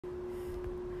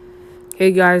Hey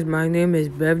guys, my name is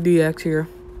BevDX here.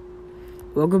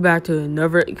 Welcome back to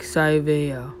another exciting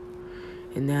video.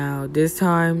 And now,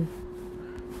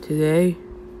 today,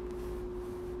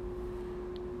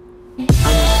 I'm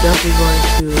definitely going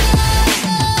to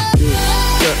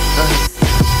discuss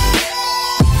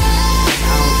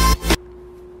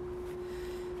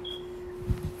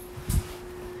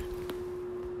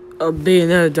a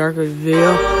Bayonetta Darker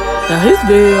video. Now his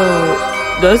video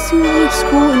does seem like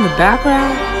cool in the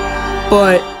background,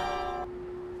 but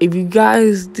if you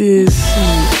guys did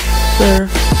see there,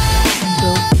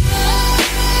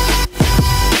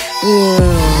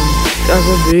 that's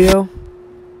a video.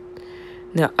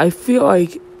 Now I feel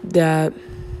like that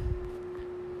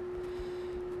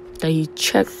you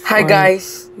checked. Hi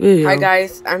guys,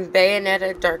 I'm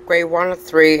Bayonetta Dark Gray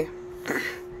 103,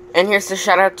 and here's a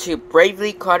shout out to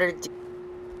Bravely Carter.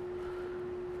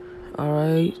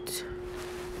 Alright.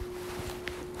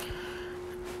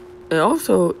 And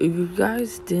also, if you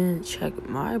guys didn't check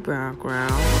my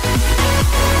background,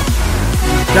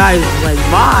 you guys like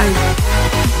mine,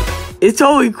 it's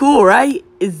totally cool, right?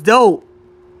 It's dope.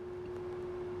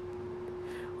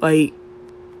 Like,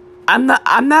 I'm not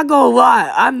gonna lie.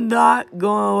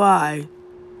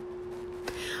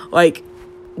 Like,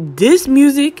 this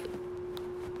music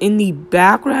in the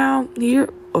background here,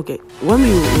 okay, let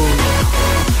me roll.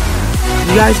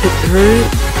 You guys heard it?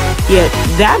 Yeah,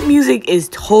 that music is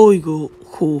totally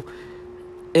cool.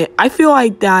 And I feel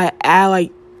like that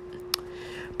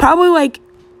probably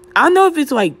I don't know if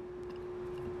it's like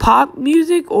pop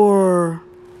music or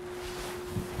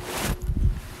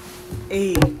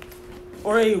a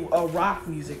rock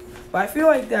music. But I feel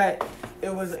like that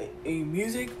it was a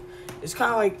music. It's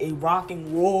kind of like a rock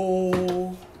and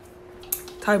roll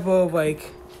type of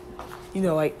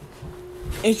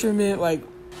instrument, like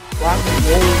rock and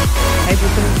roll type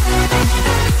of thing.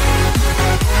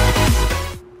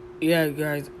 Yeah,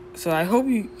 guys. So I hope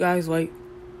you guys enjoy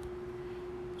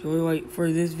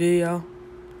for this video.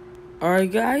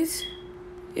 Alright, guys.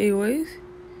 Anyways,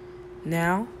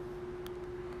 now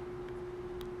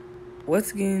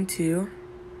let's get into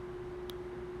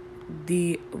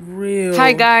the real.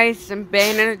 Hi guys, I'm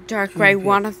Bayonetta Dark Gray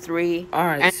 103.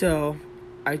 Alright, so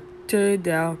I turned it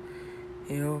down,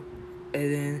 and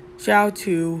then shout out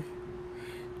to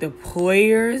the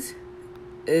players.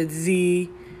 Z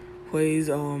plays,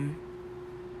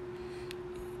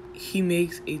 he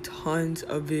makes a tons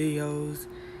of videos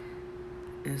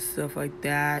and stuff like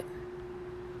that.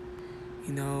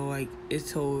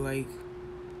 It's so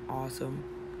awesome.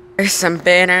 There's some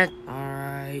Bayonetta.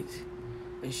 Alright.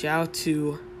 And shout out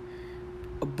to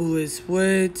a Bullet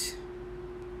Split.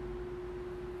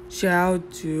 Shout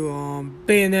out to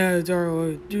Bayonetta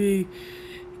Dark 3.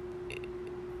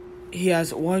 He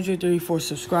has 134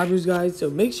 subscribers, guys. So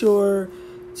make sure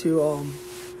to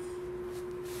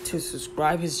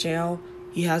subscribe his channel.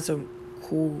 He has some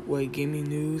cool gaming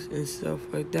news and stuff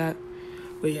like that.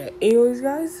 But yeah, anyways,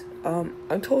 guys, I'm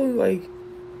totally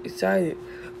excited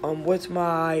what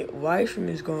my live stream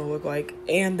is gonna look like,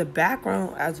 and the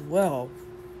background as well,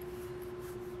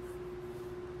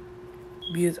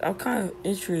 because I'm kind of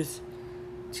interested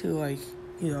to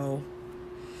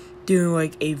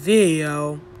doing a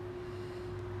video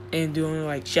and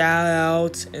doing shout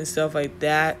outs and stuff like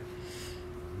that.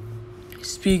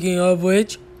 Speaking of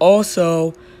which,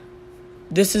 also,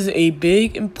 this is a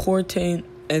big important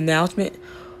announcement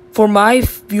for my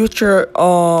future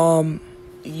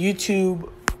YouTube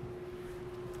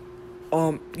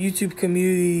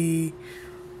community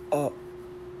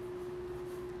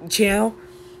channel.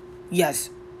 Yes,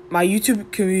 my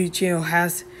YouTube community channel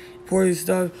has important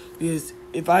stuff, because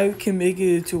if I can make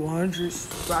it to 100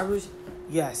 subscribers,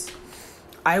 yes,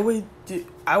 I would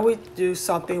do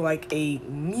something like a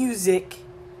music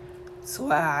 /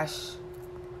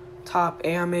 top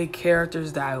anime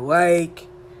characters that I like.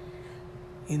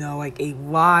 Like a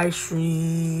live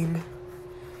stream.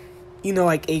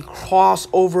 Like a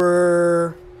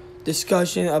crossover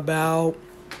discussion about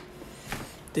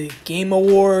the Game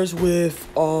Awards with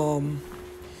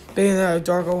Bayonetta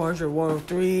Dark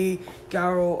 103,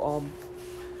 Garo,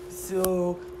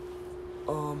 so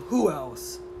who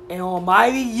else? And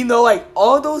Almighty,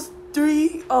 all those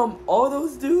three, all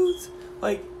those dudes,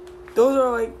 those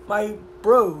are my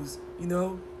bros,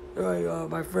 they're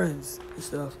my friends and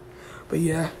stuff. But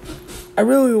yeah, I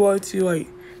really want to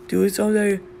do it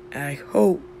someday, and I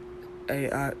hope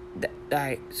that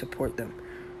I support them.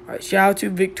 Alright, shout out to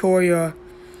Victoria,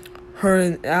 her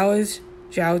and Alice.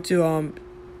 Shout out to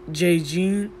J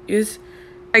Genius.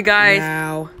 Hi guys.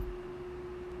 Now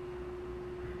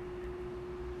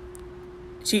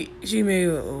she made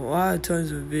a lot of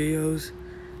tons of videos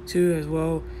too as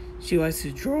well. She likes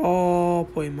to draw,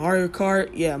 play Mario Kart.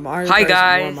 Yeah, Mario Hi Kart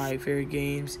guys. is one of my favorite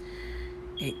games.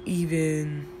 And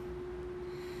even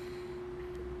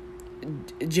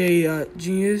Jay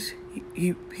Genius,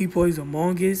 he plays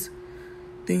Among Us,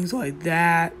 things like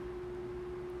that.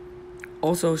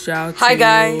 Also, shout out Hi to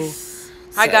guys.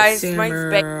 Hi guys.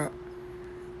 Sammer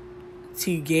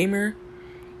T Gamer.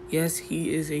 Yes,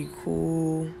 he is a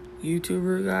cool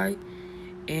YouTuber guy,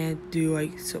 and do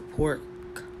like support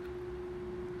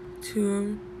to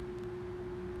him.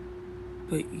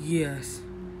 But yes,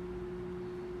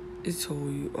 it's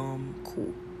totally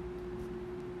cool.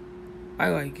 I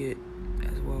like it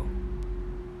as well.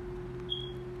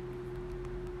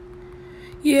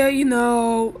 Yeah, you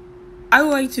know, I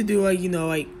like to do like, you know,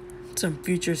 like some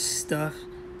future stuff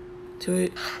to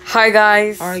it. Hi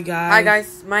guys. Alright guys. Hi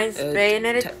guys. Mine's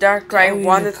Bayonetta Darkrai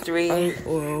 1 to 3.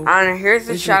 And here's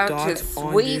a shout out to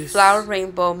Sweet Flower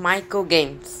Rainbow Michael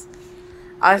Games.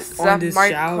 Some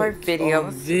Mario Kart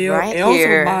videos right and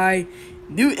here. Also my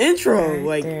new intro. Right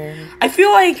like there. I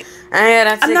feel like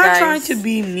that's I'm it, not guys. trying to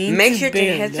be mean. Make to sure to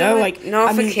Bayonetta. hit the like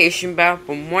notification bell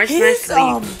for more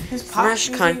Smash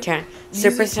content,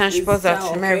 Super Smash Bros.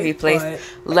 Ultimate Replays,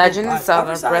 Legend of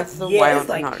Zelda, Breath of the Wild,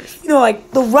 and others. You know, like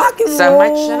the rock and roll. Sub my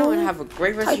channel and have a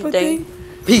great rest of your day.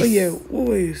 Peace. But yeah,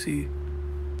 we'll wait to see.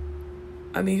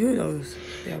 I mean, who knows?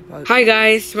 Yeah, hi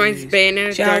guys, mine's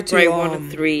Bayonetta Darkrai 1 to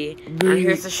 3, and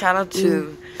here's a shout out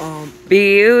to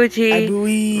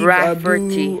Beauty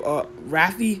Rafferty.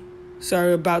 Raffy.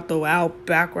 Sorry about the loud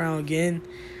background again.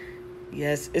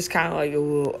 Yes, it's kind of like a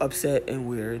little upset and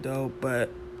weird though,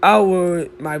 but I'll lower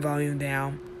my volume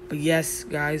down. But yes,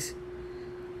 guys,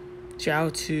 shout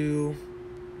out to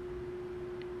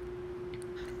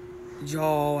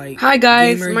y'all. Like, hi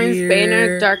guys, mine's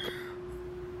Bayonetta Dark.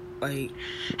 Like,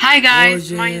 hi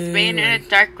guys, mine's Bayonetta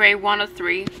Darkrai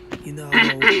 103. You know,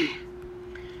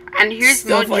 and here's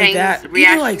Mojang's like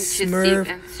reaction like to Smurf,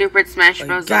 and Super Smash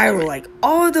Bros. Gyro, like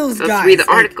all of those guys. Let's read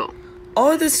the article.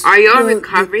 All this. Are you on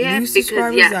recovery yet? Because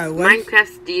yes, Minecraft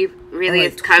Steve really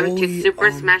is coming to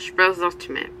Super Smash Bros.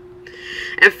 Ultimate.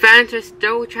 And fans are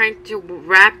still trying to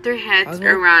wrap their heads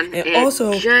around it. And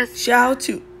also, shout out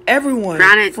to everyone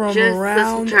from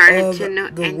around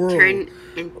the world.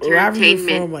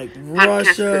 Entertainment from like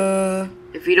Russia.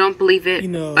 If you don't believe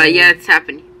it, but yeah, it's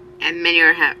happening, and many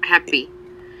are happy,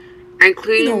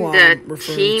 including the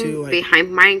team behind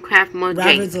Minecraft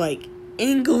Mojang. Like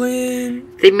England.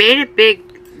 They made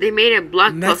a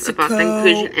blog post about the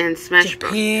inclusion in Smash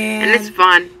Bros. And it's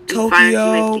fun.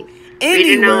 Tokyo,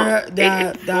 anywhere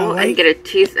that like, and get a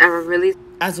taste of a release.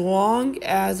 As long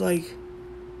as like,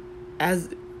 as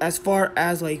far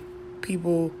as like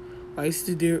people likes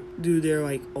to do their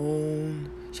like own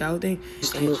shout thing.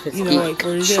 And, you know, like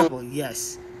for example,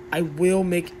 yes, I will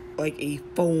make like a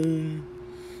phone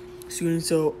screen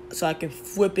so I can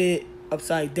flip it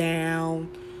upside down,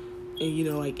 and you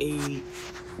know, like a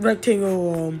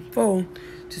rectangle phone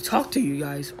to talk to you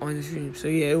guys on the stream. So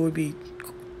yeah, it would be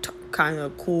kind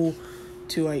of cool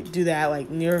to like do that like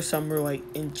near summer, like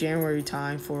in January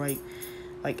time, for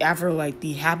like after like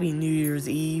the Happy New Year's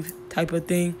Eve type of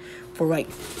thing, for like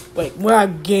when I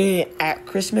get it at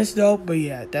Christmas though. But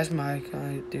yeah, that's my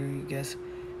kind of theory, I guess.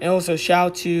 And also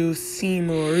shout out to C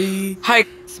Marie. Hi,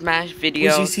 Smash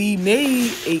videos. Which he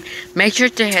made make sure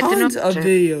to hit tons of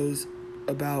videos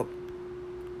about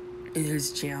in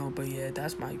his channel. But yeah,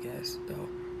 that's my guess though.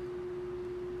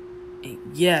 And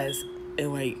yes,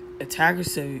 and like Attacker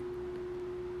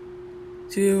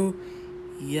 72.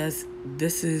 Yes,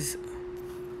 this is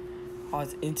I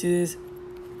was into this.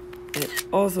 And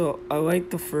also, I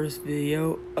like the first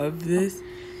video of this.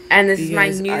 And this is my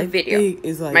new video.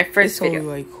 It's like, my first totally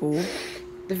video. Like cool.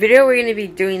 The video we're gonna be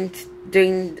doing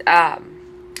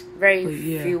very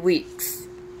few weeks.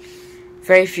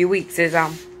 Very few weeks is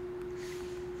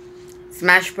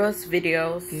Smash Bros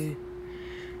videos,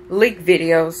 League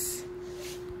videos.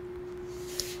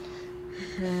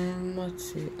 Let's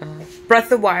see. Breath of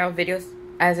the Wild videos,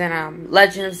 as in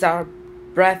Legend of Zelda,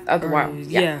 Breath of the Wild.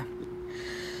 Yeah.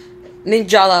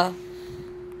 Ninjala,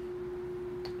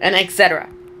 and etc.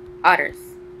 Others.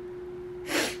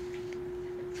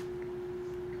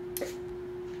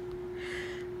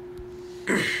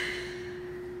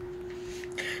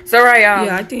 So right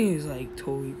yeah, I think it's like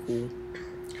totally cool.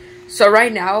 So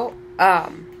right now,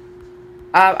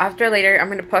 after later, I'm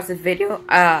gonna post a video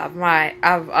of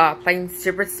playing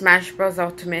Super Smash Bros.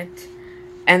 Ultimate,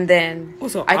 and then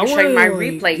also, I can show you my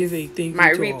replays. Give a thank you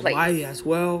to Almighty as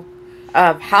well.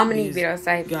 Of how many videos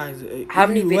I how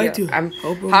many videos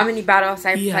how many battles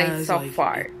I played so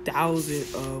far.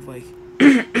 1,000 of like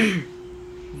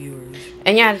viewers.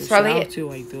 And yeah, that's probably it. To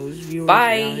like those viewers.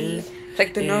 Bye.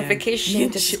 Click the notification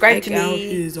to subscribe to me. Out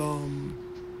his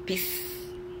peace.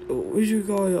 What you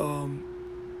call it?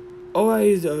 Oh,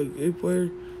 he's a good player.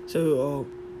 So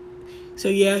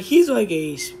yeah, he's like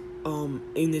a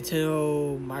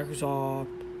Nintendo, Microsoft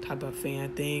type of fan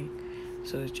thing.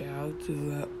 So shout out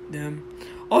to them.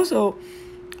 Also,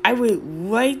 I would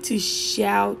like to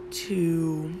shout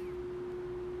to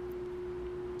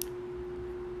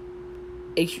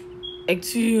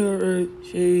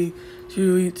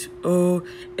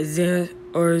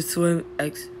Slim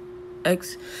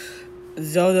X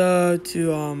Zelda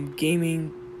to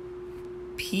Gaming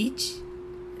Peach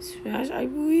Smash, I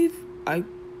believe. I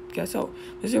guess so.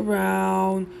 Mr.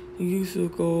 Brown,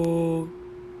 Yusuko,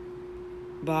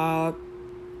 Bob.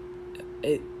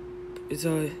 It's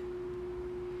a.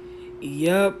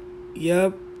 Yep.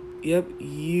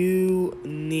 You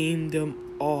named them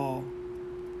all.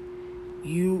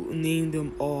 You named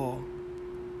them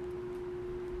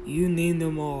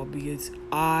all because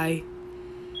I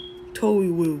totally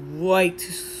would like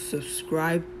to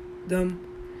subscribe them.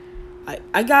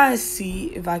 I gotta see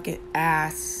if I can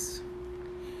ask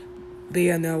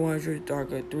Bayonetta 100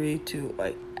 Darker 3 to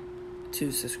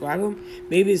subscribe them.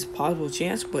 Maybe it's a possible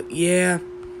chance, but yeah.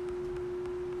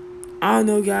 I don't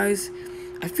know, guys.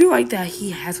 I feel like that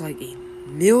he has like 1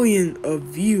 million of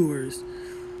viewers.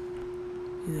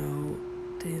 You know,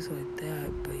 things like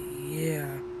that. But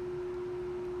yeah.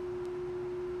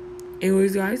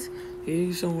 Anyways, guys, thank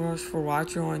you so much for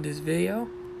watching on this video.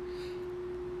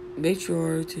 Make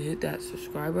sure to hit that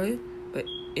subscribe button. But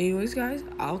anyways, guys,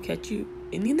 I'll catch you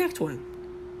in the next one.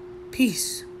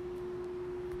 Peace.